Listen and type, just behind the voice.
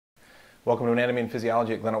Welcome to Anatomy and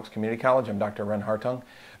Physiology at Glen Oaks Community College. I'm Dr. Ren Hartung.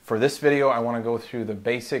 For this video, I want to go through the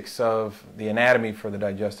basics of the anatomy for the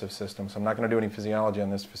digestive system. So I'm not going to do any physiology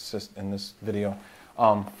in this video.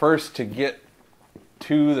 First, to get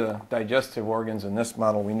to the digestive organs in this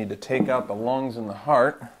model, we need to take out the lungs and the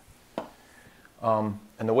heart. And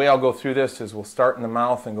the way I'll go through this is we'll start in the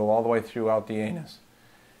mouth and go all the way throughout the anus.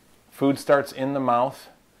 Food starts in the mouth.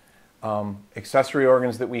 Accessory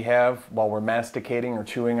organs that we have while we're masticating or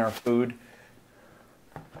chewing our food,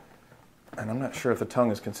 and I'm not sure if the tongue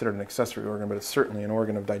is considered an accessory organ, but it's certainly an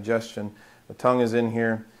organ of digestion. The tongue is in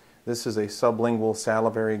here. This is a sublingual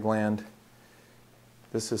salivary gland.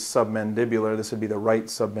 This is submandibular. This would be the right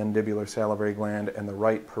submandibular salivary gland and the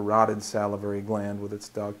right parotid salivary gland with its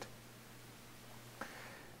duct.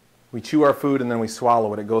 We chew our food and then we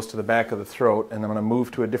swallow it. It goes to the back of the throat, and I'm going to move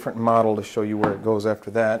to a different model to show you where it goes after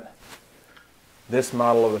that. This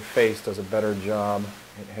model of the face does a better job.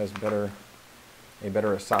 It has a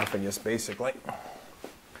better esophagus, basically.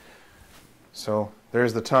 So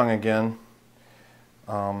there's the tongue again.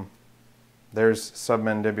 There's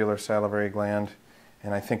submandibular salivary gland,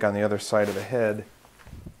 and I think on the other side of the head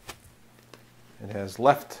it has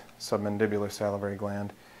left submandibular salivary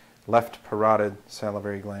gland, left parotid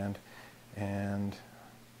salivary gland, and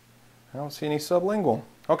I don't see any sublingual.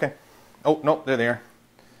 Okay. Oh, no, there they are.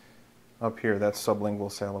 Up here, that's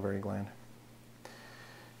sublingual salivary gland.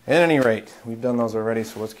 At any rate, we've done those already,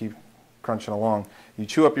 so let's keep crunching along. You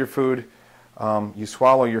chew up your food, you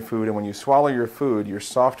swallow your food, and when you swallow your food, your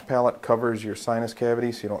soft palate covers your sinus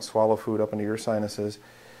cavity, so you don't swallow food up into your sinuses.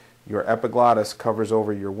 Your epiglottis covers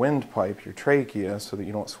over your windpipe, your trachea, so that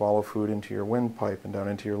you don't swallow food into your windpipe and down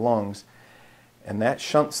into your lungs. And that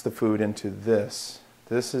shunts the food into this.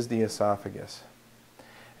 This is the esophagus.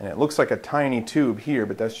 And it looks like a tiny tube here,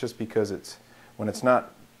 but that's just because when there's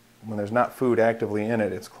not food actively in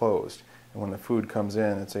it, it's closed. And when the food comes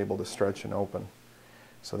in, it's able to stretch and open.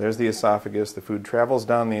 So there's the esophagus. The food travels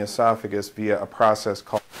down the esophagus via a process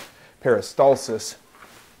called peristalsis.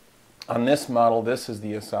 On this model, this is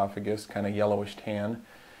the esophagus, kind of yellowish tan.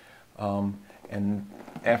 And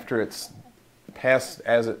after it's passed,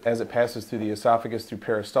 as it passes through the esophagus through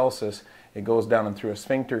peristalsis, it goes down and through a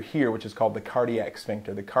sphincter here, which is called the cardiac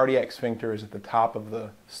sphincter. The cardiac sphincter is at the top of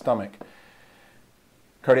the stomach.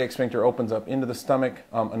 Cardiac sphincter opens up into the stomach.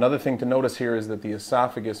 Another thing to notice here is that the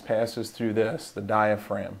esophagus passes through this, the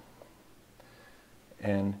diaphragm,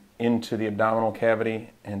 and into the abdominal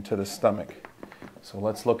cavity and to the stomach. So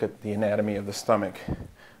let's look at the anatomy of the stomach.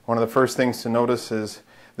 One of the first things to notice is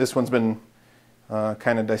this one's been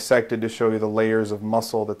kind of dissected to show you the layers of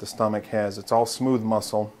muscle that the stomach has. It's all smooth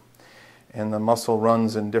muscle, and the muscle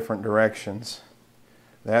runs in different directions.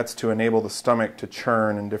 That's to enable the stomach to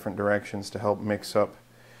churn in different directions to help mix up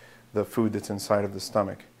the food that's inside of the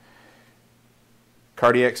stomach.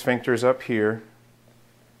 Cardiac sphincter is up here.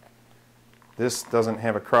 This doesn't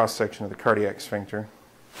have a cross section of the cardiac sphincter.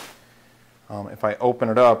 If I open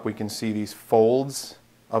it up, we can see these folds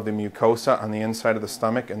of the mucosa on the inside of the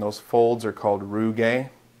stomach, and those folds are called rugae.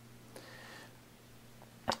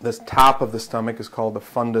 This top of the stomach is called the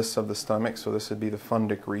fundus of the stomach, so this would be the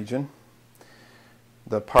fundic region.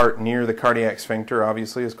 The part near the cardiac sphincter,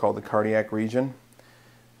 obviously, is called the cardiac region.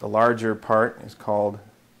 The larger part is called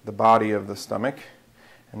the body of the stomach.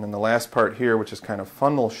 And then the last part here, which is kind of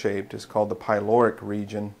funnel-shaped, is called the pyloric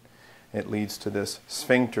region. It leads to this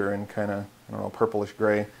sphincter in kind of, I don't know, purplish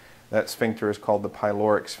gray. That sphincter is called the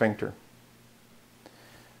pyloric sphincter.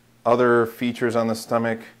 Other features on the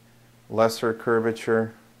stomach: lesser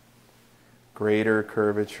curvature, greater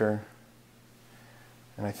curvature.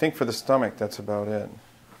 And I think for the stomach, that's about it.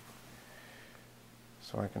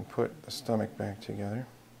 So I can put the stomach back together.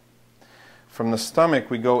 From the stomach,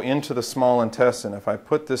 we go into the small intestine. If I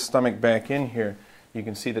put this stomach back in here, you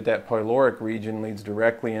can see that that pyloric region leads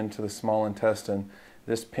directly into the small intestine.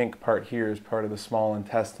 This pink part here is part of the small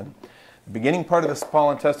intestine. The beginning part of the small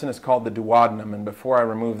intestine is called the duodenum, and before I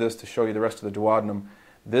remove this to show you the rest of the duodenum,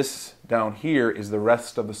 this down here is the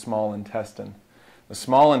rest of the small intestine. The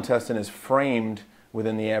small intestine is framed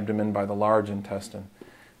within the abdomen by the large intestine.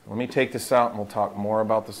 Let me take this out and we'll talk more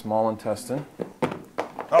about the small intestine.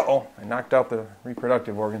 Uh-oh, I knocked out the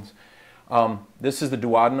reproductive organs. This is the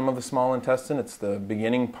duodenum of the small intestine. It's the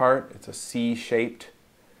beginning part. It's a C-shaped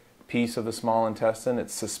piece of the small intestine.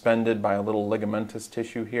 It's suspended by a little ligamentous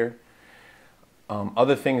tissue here.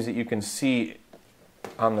 Other things that you can see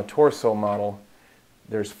on the torso model,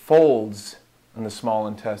 there's folds in the small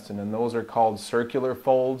intestine, and those are called circular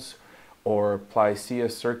folds, or plicae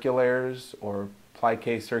circulares, or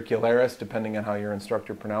plicae circularis, depending on how your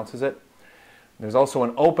instructor pronounces it. There's also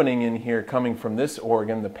an opening in here coming from this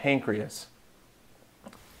organ, the pancreas.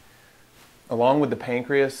 Along with the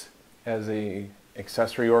pancreas as an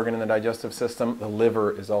accessory organ in the digestive system, the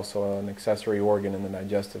liver is also an accessory organ in the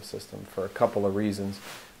digestive system for a couple of reasons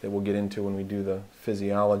that we'll get into when we do the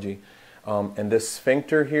physiology. And this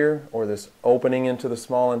sphincter here, or this opening into the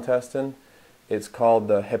small intestine, it's called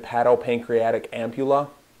the Hepatopancreas Ampulla,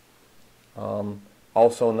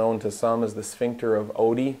 also known to some as the Sphincter of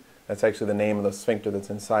Oddi. That's actually the name of the sphincter that's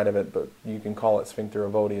inside of it, but you can call it Sphincter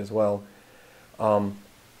of Oddi as well.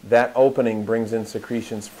 That opening brings in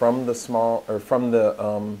secretions from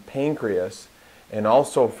the pancreas, and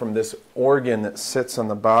also from this organ that sits on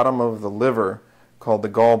the bottom of the liver called the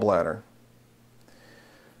gallbladder.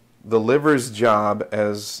 The liver's job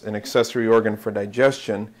as an accessory organ for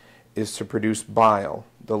digestion is to produce bile.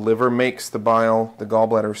 The liver makes the bile, the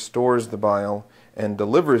gallbladder stores the bile, and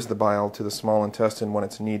delivers the bile to the small intestine when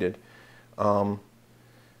it's needed.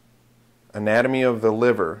 Anatomy of the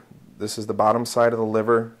liver. This is the bottom side of the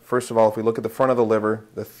liver. First of all, if we look at the front of the liver,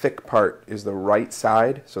 the thick part is the right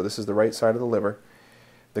side. So this is the right side of the liver.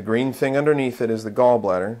 The green thing underneath it is the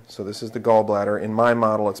gallbladder. So this is the gallbladder. In my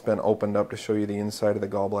model, it's been opened up to show you the inside of the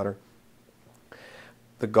gallbladder.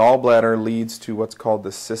 The gallbladder leads to what's called the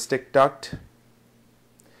cystic duct.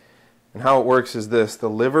 And how it works is this. The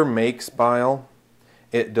liver makes bile.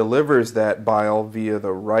 It delivers that bile via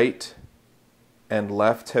the right and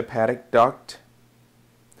left hepatic duct.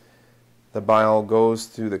 The bile goes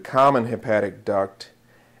through the common hepatic duct,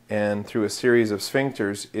 and through a series of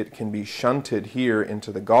sphincters, it can be shunted here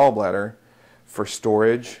into the gallbladder for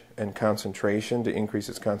storage and concentration, to increase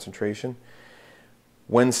its concentration.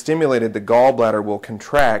 When stimulated, the gallbladder will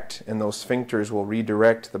contract, and those sphincters will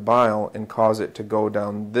redirect the bile and cause it to go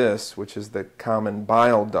down this, which is the common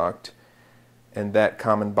bile duct. And that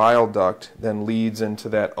common bile duct then leads into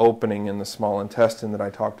that opening in the small intestine that I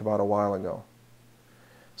talked about a while ago.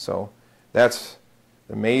 So that's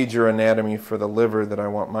the major anatomy for the liver that I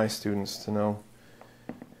want my students to know.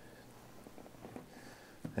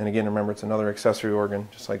 And again, remember, it's another accessory organ,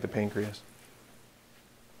 just like the pancreas.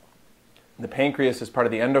 The pancreas is part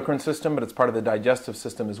of the endocrine system, but it's part of the digestive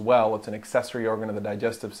system as well. It's an accessory organ of the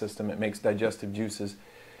digestive system. It makes digestive juices.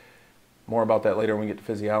 More about that later when we get to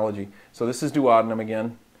physiology. So this is duodenum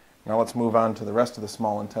again. Now let's move on to the rest of the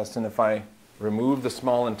small intestine. If I remove the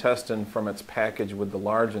small intestine from its package with the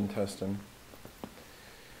large intestine,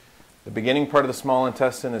 the beginning part of the small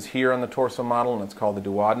intestine is here on the torso model, and it's called the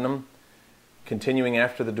duodenum. Continuing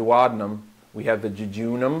after the duodenum, we have the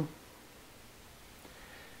jejunum,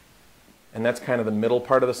 and that's kind of the middle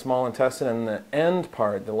part of the small intestine. And the end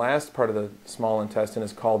part, the last part of the small intestine,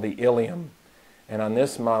 is called the ileum. And on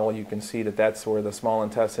this model, you can see that that's where the small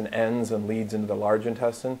intestine ends and leads into the large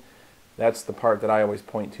intestine. That's the part that I always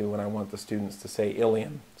point to when I want the students to say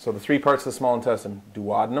ileum. So the three parts of the small intestine: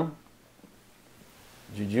 duodenum,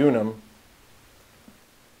 jejunum,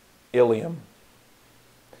 ileum.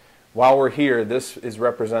 While we're here, this is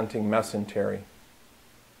representing mesentery.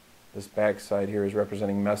 This backside here is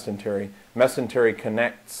representing mesentery. Mesentery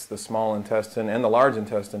connects the small intestine and the large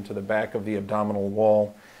intestine to the back of the abdominal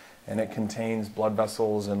wall, and it contains blood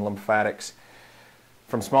vessels and lymphatics.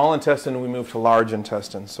 From small intestine, we move to large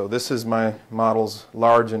intestine. So this is my model's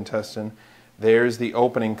large intestine. There's the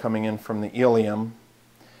opening coming in from the ileum.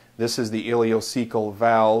 This is the ileocecal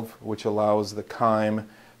valve, which allows the chyme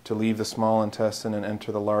to leave the small intestine and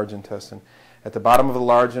enter the large intestine. At the bottom of the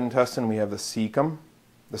large intestine, we have the cecum.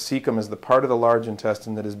 The cecum is the part of the large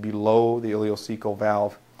intestine that is below the ileocecal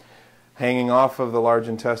valve. Hanging off of the large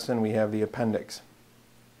intestine, we have the appendix.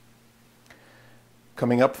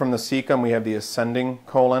 Coming up from the cecum, we have the ascending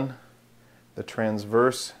colon, the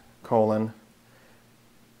transverse colon,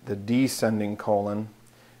 the descending colon,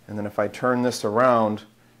 and then if I turn this around,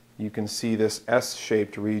 you can see this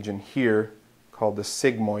S-shaped region here called the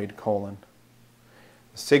sigmoid colon.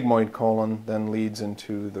 The sigmoid colon then leads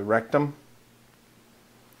into the rectum,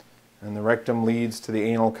 and the rectum leads to the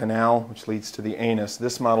anal canal, which leads to the anus.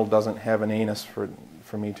 This model doesn't have an anus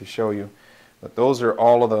for me to show you, but those are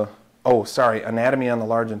all of the... Oh, sorry, anatomy on the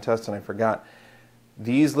large intestine, I forgot.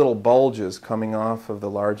 These little bulges coming off of the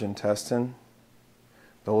large intestine,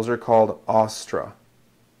 those are called ostra.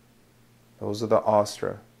 Those are the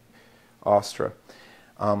ostra.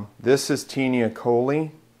 This is Taenia coli.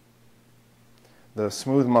 The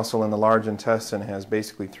smooth muscle in the large intestine has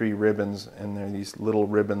basically three ribbons, and there are these little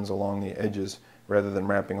ribbons along the edges rather than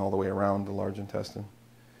wrapping all the way around the large intestine.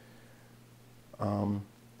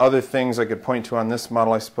 Other things I could point to on this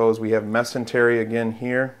model, I suppose, we have mesentery again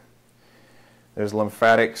here. There's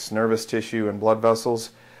lymphatics, nervous tissue, and blood vessels.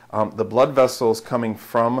 The blood vessels coming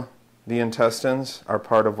from the intestines are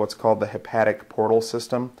part of what's called the hepatic portal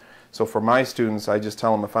system. So for my students, I just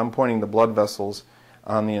tell them if I'm pointing the blood vessels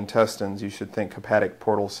on the intestines, you should think hepatic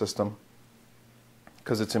portal system,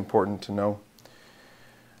 because it's important to know.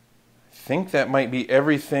 I think that might be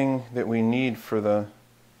everything that we need for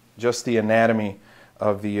just the anatomy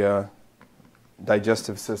of the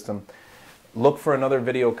digestive system. Look for another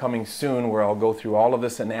video coming soon where I'll go through all of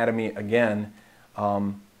this anatomy again,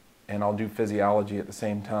 and I'll do physiology at the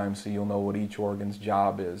same time, so you'll know what each organ's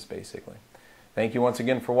job is, basically. Thank you once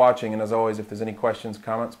again for watching, and as always, if there's any questions,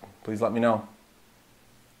 comments, please let me know.